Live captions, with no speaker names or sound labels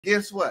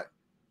guess what?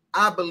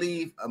 I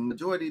believe a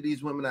majority of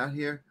these women out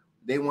here,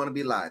 they want to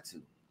be lied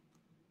to.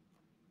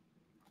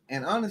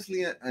 And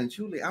honestly and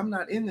truly, I'm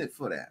not in it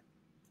for that.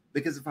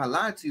 Because if I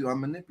lie to you,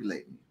 I'm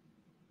manipulating you.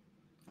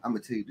 I'm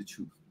going to tell you the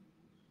truth.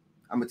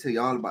 I'm going to tell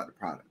you all about the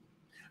product.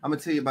 I'm going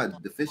to tell you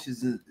about the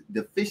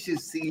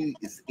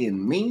deficiencies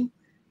in me.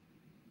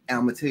 And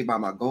I'm going to tell you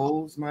about my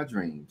goals, my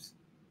dreams.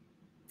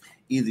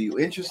 Either you're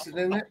interested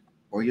in it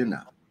or you're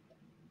not.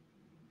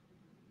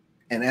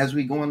 And as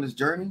we go on this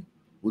journey,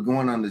 we're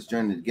going on this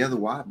journey together.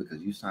 Why?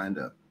 Because you signed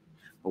up.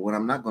 But what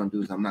I'm not going to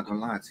do is I'm not going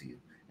to lie to you.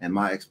 And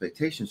my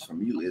expectations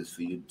from you is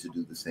for you to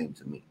do the same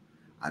to me.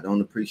 I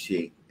don't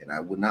appreciate, and I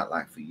would not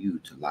like for you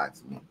to lie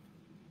to me.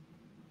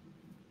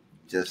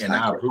 And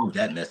I approve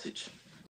that message.